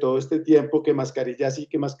largo de todo este tiempo, que mascarilla sí,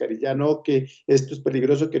 que mascarilla no, que esto es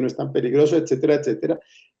peligroso, que no es tan peligroso, etcétera, etcétera.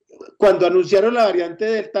 Cuando anunciaron la variante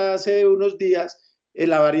Delta hace unos días,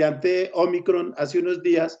 la variante Omicron hace unos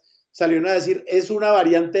días, salieron a decir, es una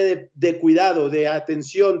variante de cuidado, de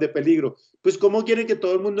atención, de peligro. Pues ¿cómo quieren que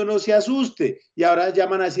todo el mundo no se asuste? Y ahora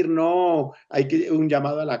llaman a decir, no, hay que un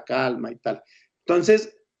llamado a la calma y tal.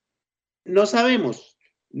 Entonces, no sabemos,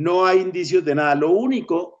 no hay indicios de nada. Lo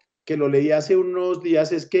único que lo leí hace unos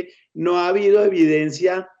días es que no ha habido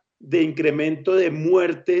evidencia de incremento de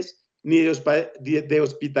muertes ni de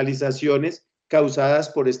hospitalizaciones causadas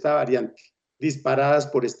por esta variante, disparadas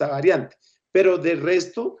por esta variante. Pero de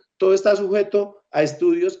resto, todo está sujeto a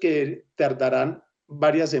estudios que tardarán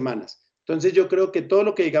varias semanas. Entonces yo creo que todo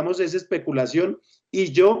lo que digamos es especulación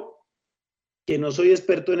y yo, que no soy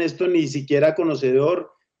experto en esto, ni siquiera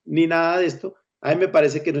conocedor, ni nada de esto, a mí me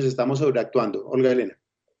parece que nos estamos sobreactuando. Olga Elena.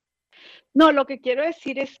 No, lo que quiero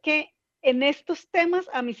decir es que en estos temas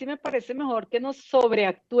a mí sí me parece mejor que nos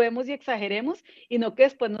sobreactuemos y exageremos y no que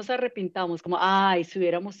después nos arrepintamos, como, ay, si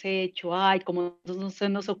hubiéramos hecho, ay, como no se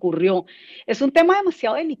nos ocurrió. Es un tema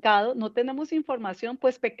demasiado delicado, no tenemos información,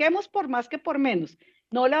 pues pequemos por más que por menos.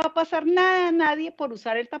 No le va a pasar nada a nadie por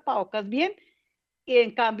usar el tapabocas bien y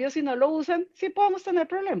en cambio si no lo usan, sí podemos tener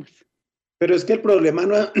problemas. Pero es que el problema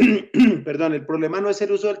no, perdón, el problema no es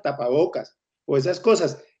el uso del tapabocas o esas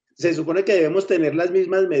cosas. Se supone que debemos tener las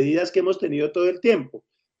mismas medidas que hemos tenido todo el tiempo,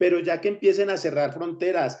 pero ya que empiecen a cerrar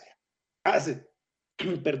fronteras,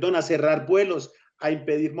 a cerrar vuelos, a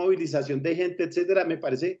impedir movilización de gente, etcétera, me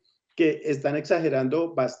parece que están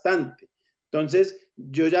exagerando bastante. Entonces,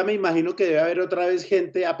 yo ya me imagino que debe haber otra vez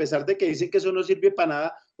gente, a pesar de que dicen que eso no sirve para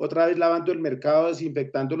nada, otra vez lavando el mercado,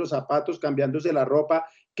 desinfectando los zapatos, cambiándose la ropa,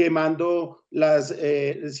 quemando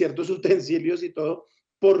ciertos utensilios y todo,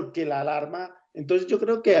 porque la alarma. Entonces yo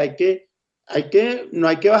creo que no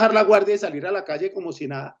hay que bajar la guardia y salir a la calle como si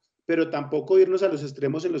nada, pero tampoco irnos a los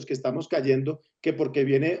extremos en los que estamos cayendo, que porque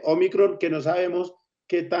viene Ómicron, que no sabemos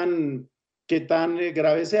qué tan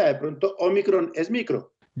grave sea. De pronto Ómicron es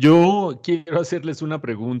micro. Yo quiero hacerles una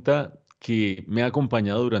pregunta que me ha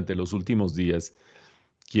acompañado durante los últimos días.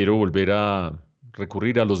 Quiero volver a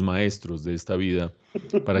recurrir a los maestros de esta vida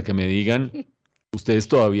para que me digan, ¿ustedes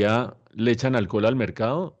todavía le echan alcohol al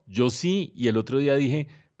mercado? Yo sí, y el otro día dije,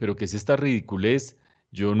 pero ¿qué es esta ridiculez?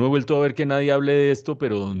 Yo no he vuelto a ver que nadie hable de esto,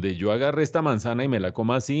 pero donde yo agarre esta manzana y me la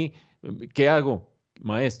coma así, ¿qué hago?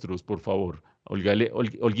 Maestros, por favor.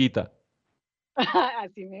 Olguita.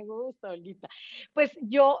 Así me gusta, Olguita. Pues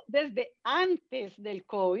yo desde antes del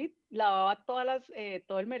COVID lavaba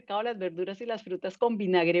todo el mercado, las verduras y las frutas con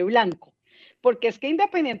vinagre blanco, porque es que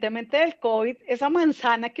independientemente del COVID, esa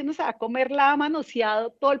manzana que uno se va a comer la ha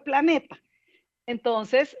manoseado todo el planeta.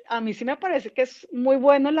 Entonces, a mí sí me parece que es muy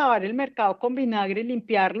bueno lavar el mercado con vinagre y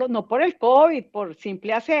limpiarlo, no por el COVID, por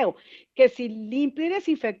simple aseo. Que si limpio y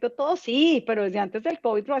desinfecto todo, sí, pero desde antes del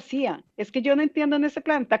COVID lo hacía. Es que yo no entiendo en este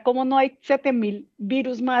planeta cómo no hay 7.000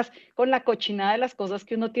 virus más con la cochinada de las cosas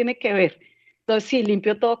que uno tiene que ver. Entonces, sí,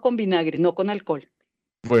 limpio todo con vinagre, no con alcohol.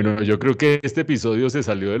 Bueno, yo creo que este episodio se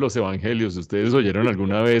salió de los evangelios. ¿Ustedes oyeron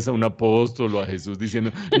alguna vez a un apóstol o a Jesús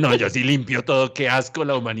diciendo, no, yo sí limpio todo, qué asco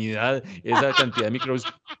la humanidad, esa cantidad de microbios?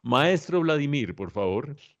 Maestro Vladimir, por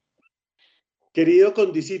favor. Querido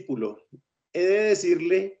condiscípulo, he de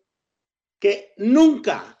decirle que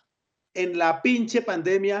nunca en la pinche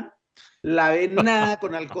pandemia lavé nada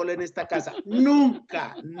con alcohol en esta casa.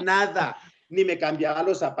 Nunca, nada. Ni me cambiaba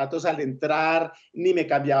los zapatos al entrar, ni me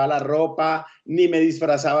cambiaba la ropa, ni me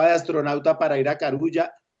disfrazaba de astronauta para ir a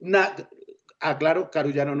Carulla. Claro,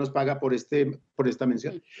 Carulla no nos paga por esta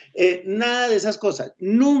mención. Nada de esas cosas.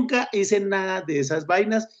 Nunca hice nada de esas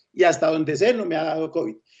vainas y hasta donde sé no me ha dado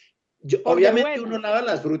COVID. Obviamente uno lava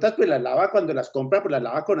las frutas, pues las lava cuando las compra, pues las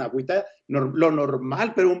lava con agüita, lo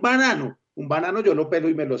normal, pero un banano yo lo pelo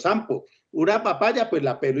y me lo zampo. Una papaya, pues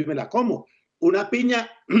la pelo y me la como. Una piña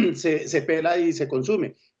se pela y se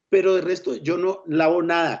consume, pero de resto yo no lavo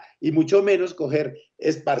nada, y mucho menos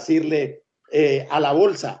esparcirle a la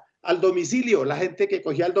bolsa, al domicilio, la gente que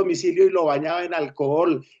cogía al domicilio y lo bañaba en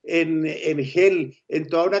alcohol, en gel, en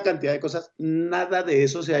toda una cantidad de cosas. Nada de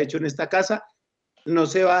eso se ha hecho en esta casa, no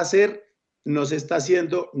se va a hacer, no se está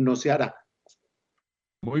haciendo, no se hará.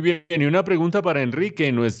 Muy bien, y una pregunta para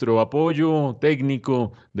Enrique, nuestro apoyo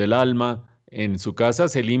técnico del alma. ¿En su casa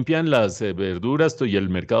se limpian las verduras y el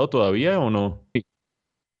mercado todavía o no?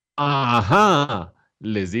 Ajá,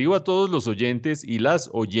 les digo a todos los oyentes y las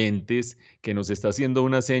oyentes que nos está haciendo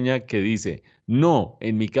una seña que dice, no,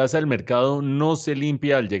 en mi casa el mercado no se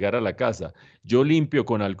limpia al llegar a la casa. Yo limpio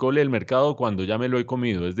con alcohol el mercado cuando ya me lo he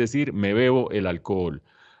comido, es decir, me bebo el alcohol.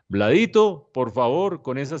 Vladito, por favor,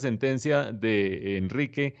 con esa sentencia de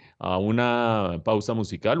Enrique, a una pausa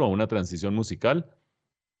musical o a una transición musical.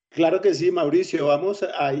 Claro que sí, Mauricio. Vamos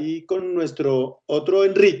ahí con nuestro otro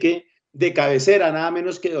Enrique, de cabecera, nada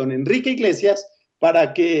menos que don Enrique Iglesias,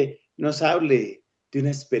 para que nos hable de una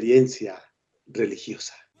experiencia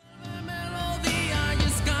religiosa. Melodía y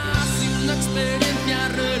es casi una experiencia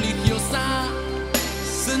religiosa.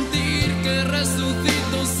 Sentir que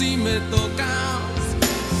resucito si me tocas.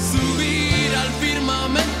 Subir al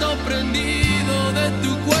firmamento prendido de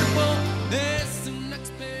tu cuerpo. Es una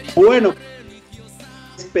experiencia Bueno, religiosa.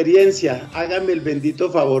 experiencia, hágame el bendito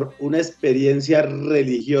favor, una experiencia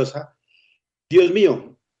religiosa. Dios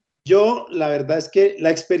mío, yo la verdad es que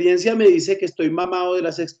la experiencia me dice que estoy mamado de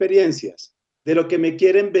las experiencias, de lo que me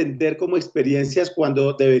quieren vender como experiencias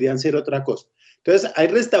cuando deberían ser otra cosa. Entonces, hay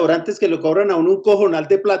restaurantes que le cobran a uno un cojonal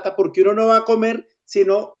de plata porque uno no va a comer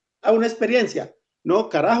sino a una experiencia. No,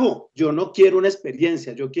 carajo, yo no quiero una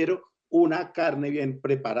experiencia, yo quiero una carne bien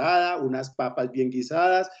preparada, unas papas bien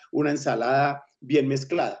guisadas, una ensalada bien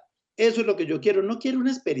mezclada. Eso es lo que yo quiero, no quiero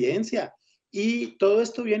una experiencia. Y todo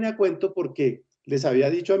esto viene a cuento porque les había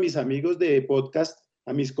dicho a mis amigos de podcast,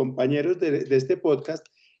 a mis compañeros de este podcast,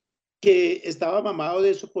 que estaba mamado de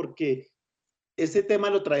eso porque este tema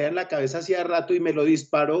lo traía en la cabeza hacía rato y me lo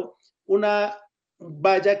disparó una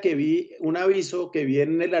valla que vi, un aviso que vi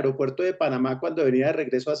en el aeropuerto de Panamá cuando venía de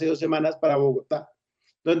regreso hace 2 semanas para Bogotá,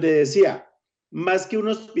 donde decía, más que un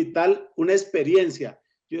hospital, una experiencia.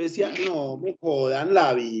 Yo decía, no me jodan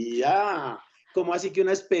la vida. ¿Cómo así que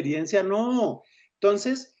una experiencia? No.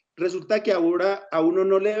 Entonces, resulta que ahora a uno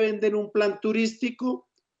no le venden un plan turístico,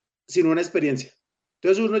 sino una experiencia.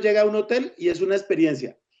 Entonces uno llega a un hotel y es una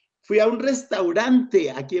experiencia. Fui a un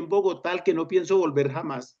restaurante aquí en Bogotá al que no pienso volver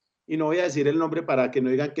jamás, y no voy a decir el nombre para que no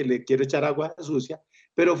digan que le quiero echar agua sucia,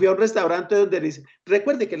 pero fui a un restaurante donde dice,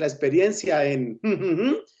 recuerde que la experiencia en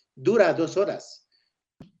dura 2 horas.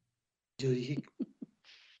 Yo dije,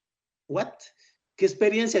 ¿what? ¿Qué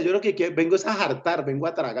experiencia? Yo lo que vengo es a hartar, vengo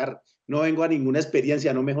a tragar, no vengo a ninguna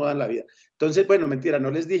experiencia, no me jodan la vida. Entonces, bueno, mentira,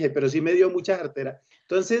 no les dije, pero sí me dio mucha jartera.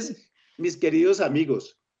 Entonces, mis queridos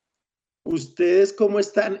amigos, ¿ustedes cómo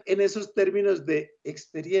están en esos términos de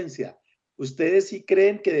experiencia? ¿Ustedes sí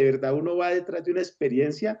creen que de verdad uno va detrás de una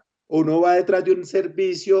experiencia o uno va detrás de un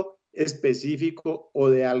servicio específico o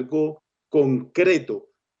de algo concreto?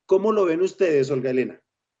 ¿Cómo lo ven ustedes, Olga Elena?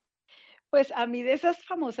 Pues a mí de esas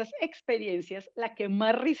famosas experiencias, la que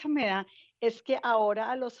más risa me da es que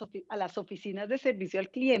ahora a las oficinas de servicio al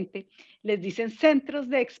cliente les dicen centros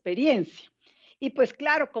de experiencia. Y pues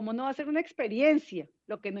claro, ¿cómo no va a ser una experiencia?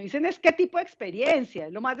 Lo que no dicen es qué tipo de experiencia,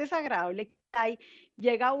 es lo más desagradable que hay.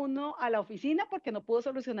 Llega uno a la oficina porque no pudo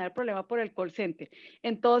solucionar el problema por el call center.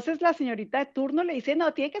 Entonces la señorita de turno le dice,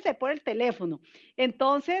 no, tiene que ser por el teléfono.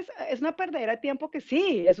 Entonces es una perdedera de tiempo que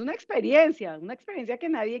sí, es una experiencia que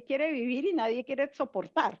nadie quiere vivir y nadie quiere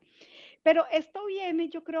soportar. Pero esto viene,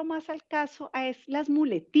 yo creo, más al caso a es las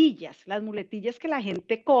muletillas que la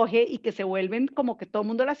gente coge y que se vuelven como que todo el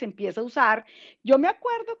mundo las empieza a usar. Yo me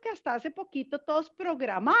acuerdo que hasta hace poquito todos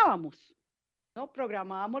programábamos, ¿no?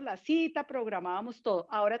 Programábamos la cita, programábamos todo.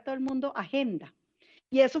 Ahora todo el mundo agenda.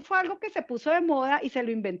 Y eso fue algo que se puso de moda y se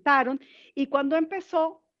lo inventaron. Y cuando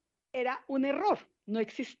empezó era un error, no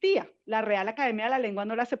existía. La Real Academia de la Lengua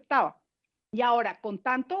no la aceptaba. Y ahora, con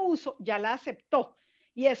tanto uso, ya la aceptó.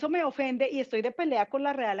 Y eso me ofende y estoy de pelea con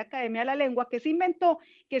la Real Academia de la Lengua, que se inventó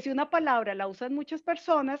que si una palabra la usan muchas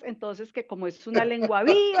personas, entonces que como es una lengua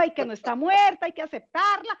viva y que no está muerta, hay que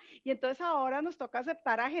aceptarla. Y entonces ahora nos toca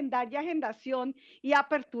aceptar agendar y agendación y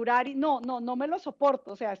aperturar. Y no me lo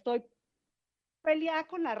soporto. O sea, estoy peleada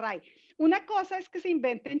con la RAI. Una cosa es que se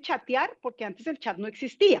inventen chatear, porque antes el chat no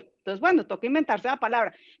existía. Entonces, bueno, toca inventarse la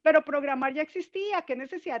palabra. Pero programar ya existía. ¿Qué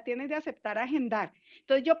necesidad tienes de aceptar agendar?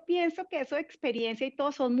 Entonces, yo pienso que eso de experiencia y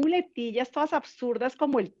todo son muletillas, todas absurdas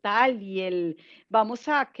como el tal y el vamos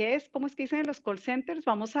a, ¿qué es? ¿Cómo es que dicen en los call centers?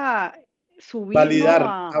 Vamos a subir, ¿no?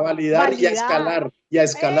 A validar y a escalar, y a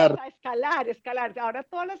escalar. Escalar. Ahora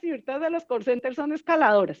todas las señoritas de los call centers son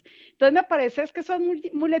escaladoras. Entonces me parece es que son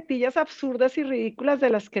muletillas absurdas y ridículas de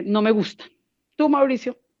las que no me gustan. ¿Tú,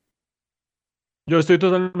 Mauricio? Yo estoy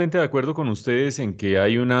totalmente de acuerdo con ustedes en que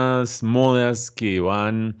hay unas modas que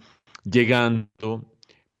van llegando,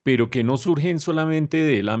 pero que no surgen solamente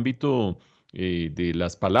del ámbito de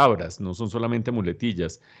las palabras, no son solamente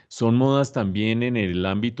muletillas, son modas también en el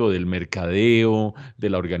ámbito del mercadeo, de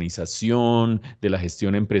la organización, de la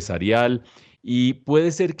gestión empresarial, y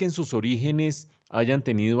puede ser que en sus orígenes hayan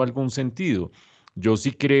tenido algún sentido. Yo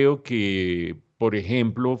sí creo que, por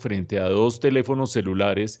ejemplo, frente a dos teléfonos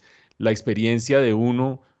celulares, la experiencia de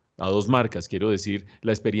uno, a dos marcas, quiero decir,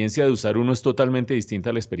 la experiencia de usar uno es totalmente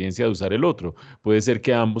distinta a la experiencia de usar el otro. Puede ser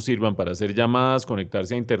que ambos sirvan para hacer llamadas,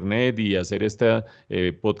 conectarse a internet y hacer este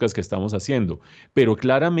podcast que estamos haciendo, pero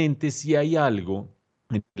claramente sí hay algo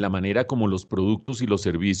en la manera como los productos y los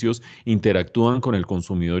servicios interactúan con el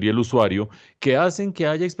consumidor y el usuario, que hacen que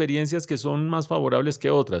haya experiencias que son más favorables que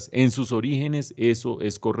otras. En sus orígenes eso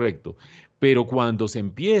es correcto, pero cuando se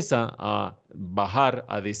empieza a bajar,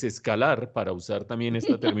 a desescalar, para usar también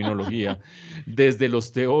esta terminología, desde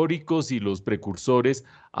los teóricos y los precursores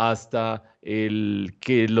hasta el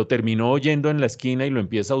que lo terminó oyendo en la esquina y lo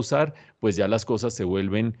empieza a usar, pues ya las cosas se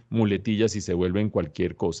vuelven muletillas y se vuelven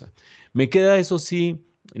cualquier cosa. Me queda, eso sí,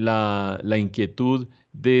 la inquietud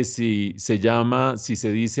de si se llama, si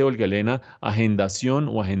se dice, Olga Elena, agendación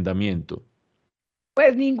o agendamiento.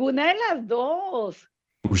 Pues ninguna de las dos.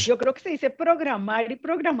 Uy, Yo creo que se dice programar y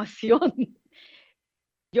programación.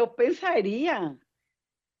 Yo pensaría, no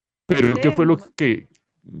pero sé. qué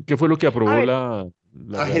fue lo que A aprobó ver, la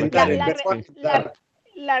Real Agendar, la, el Academia? la, verbo re- Es que, agendar.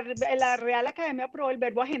 la Real Academia aprobó el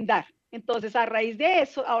verbo agendar. Entonces, a raíz de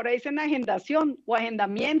eso, ahora dicen agendación o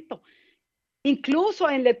agendamiento. Incluso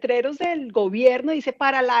en letreros del gobierno dice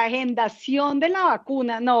para la agendación de la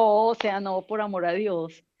vacuna. No, o sea, no, por amor a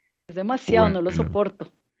Dios. Es demasiado, no lo bueno.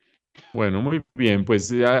 soporto. Bueno, muy bien,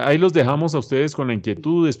 pues ahí los dejamos a ustedes con la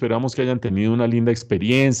inquietud. Esperamos que hayan tenido una linda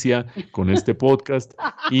experiencia con este podcast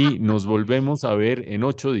y nos volvemos a ver en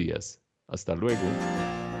 8 días. Hasta luego.